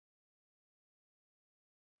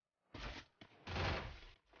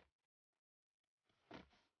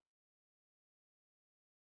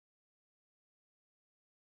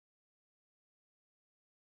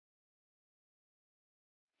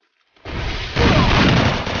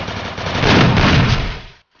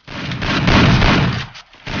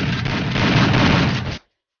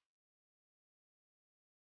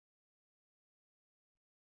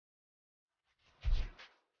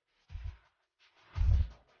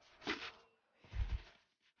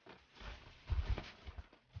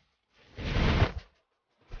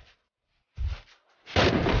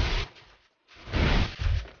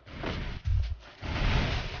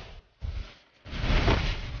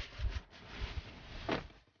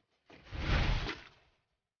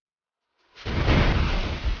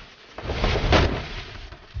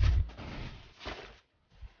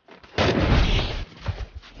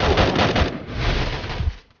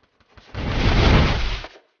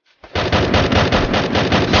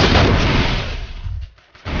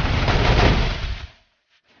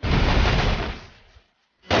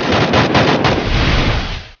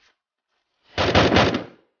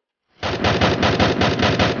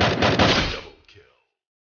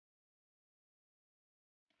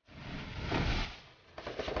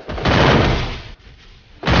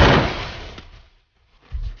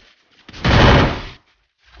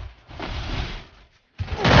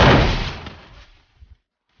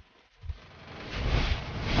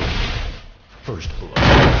First blood.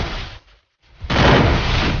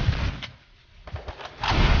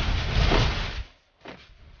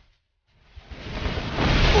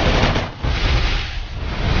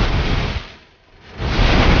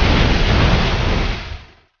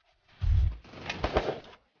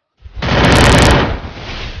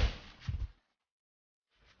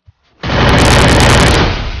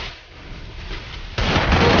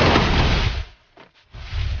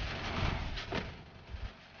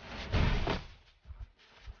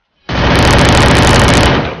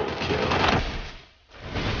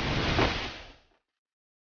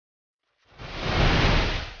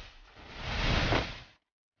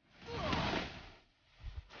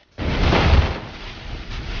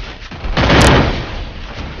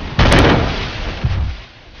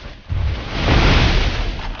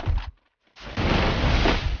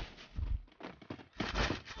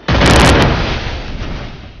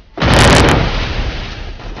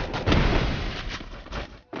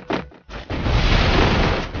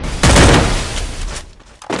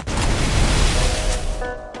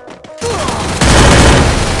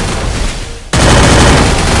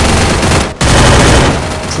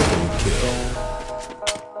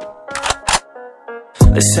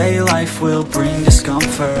 They say life will bring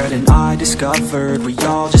discomfort, and I discovered we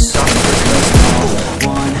all just suffer, 'cause no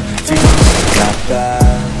one feels that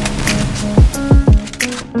bad.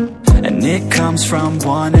 And it comes from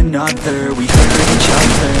one another. We hurt each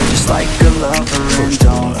other just like a lover, and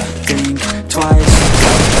don't think twice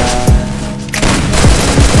about that.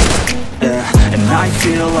 Yeah, and I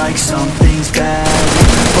feel like something's bad,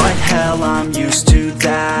 but hell, I'm used to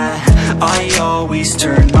that. I always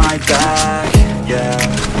turn my back, yeah.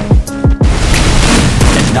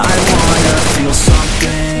 And I wanna feel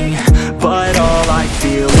something, but all I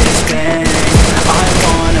feel is pain. I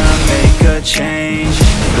wanna make a change,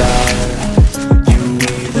 that you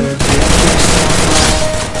either pick yourself up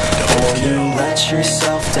or you let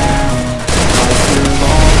yourself down. Life will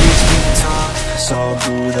always be tough, so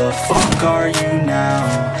who the fuck are you now?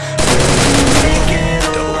 Will you make it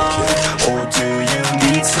alone, or do you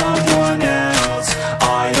need someone else?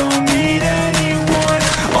 I don't need anyone,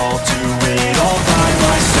 I'll do it all by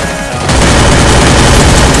myself.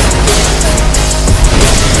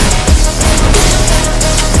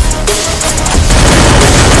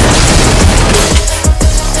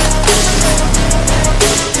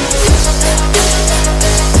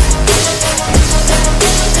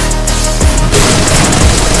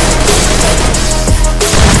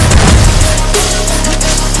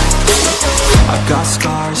 I've got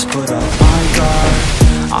scars, put up my guard.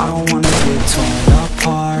 I don't wanna get torn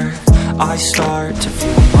apart. I start to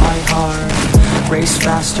feel my heart race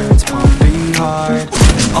faster, it's pumping hard.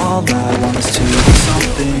 And all I want is to be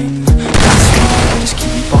something. That's why I just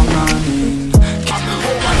keep on running. I'm the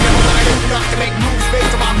whole life never lied enough to make moves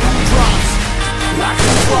based on my mood drops. Lack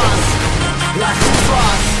of trust, lack of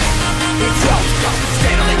trust. It's self,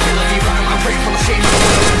 steadily killing me, running my brain full of shame. I'm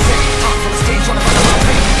insane, I'm from the stage, trying to find my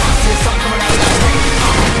pain. I see something coming out of that pain.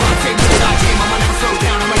 I'm taking to that team, I'ma never slow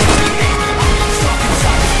down, I'm ready to be aim. I'm stuck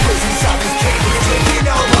inside this prison, inside this cage, it's taking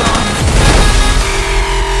over.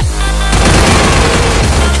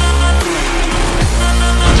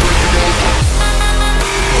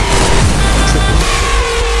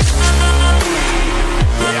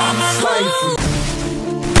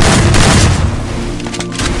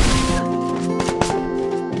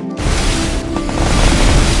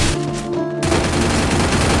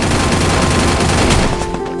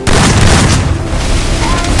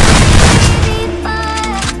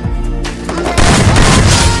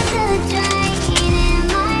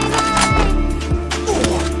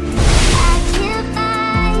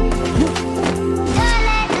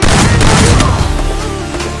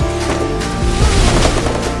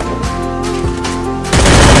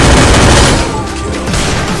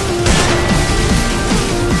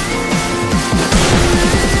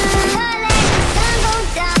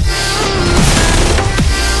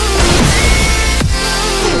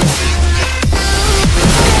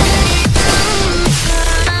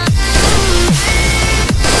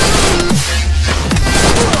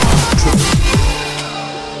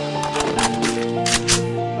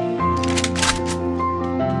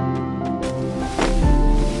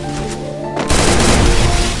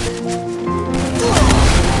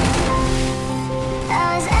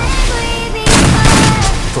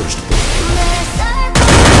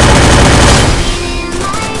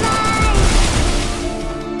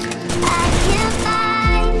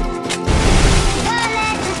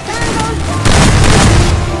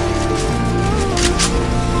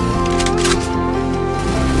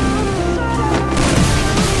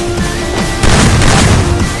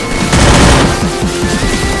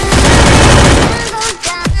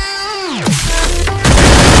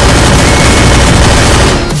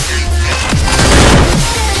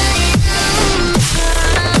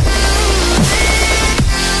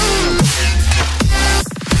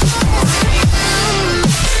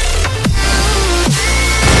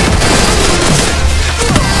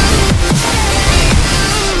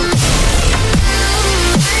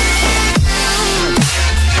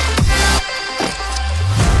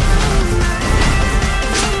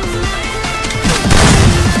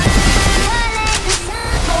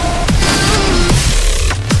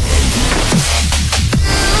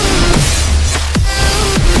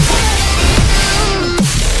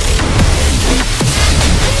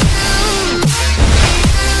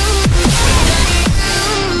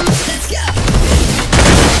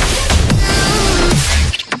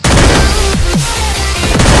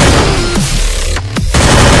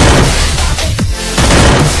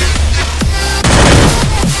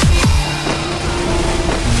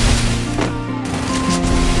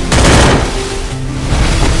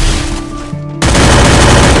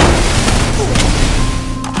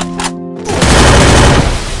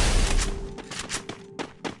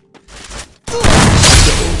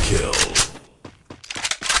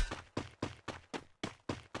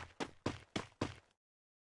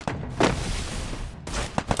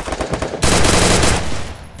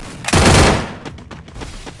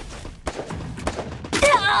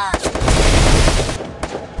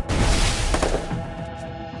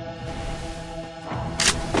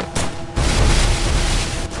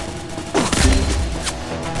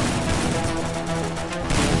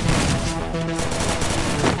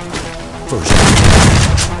 First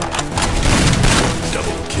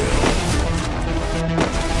double kill.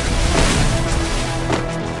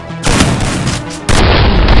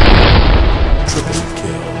 Triple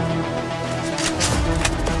kill.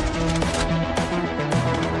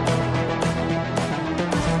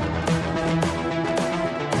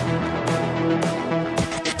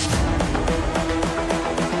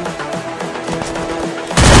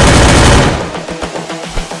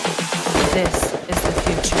 This is the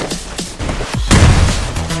future.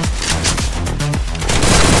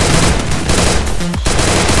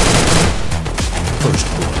 First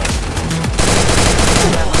blood.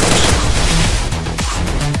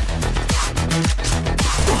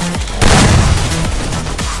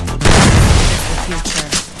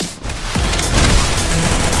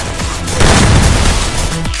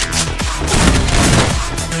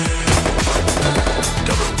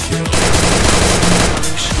 Double kill.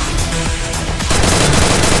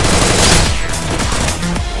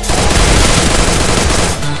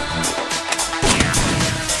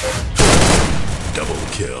 Double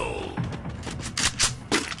kill.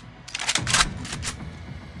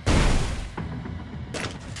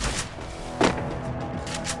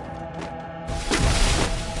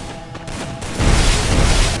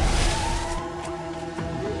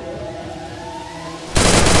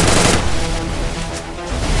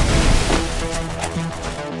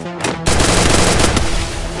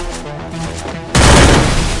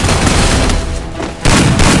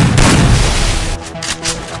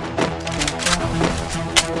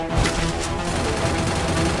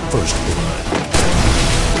 First blood.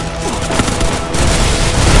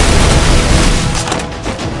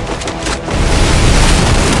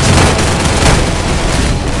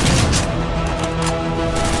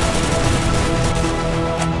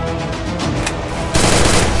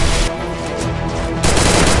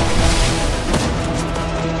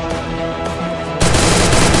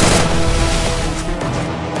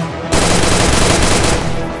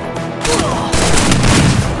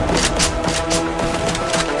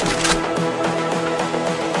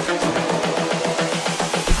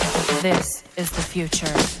 This is the future.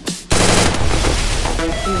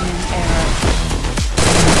 Human error.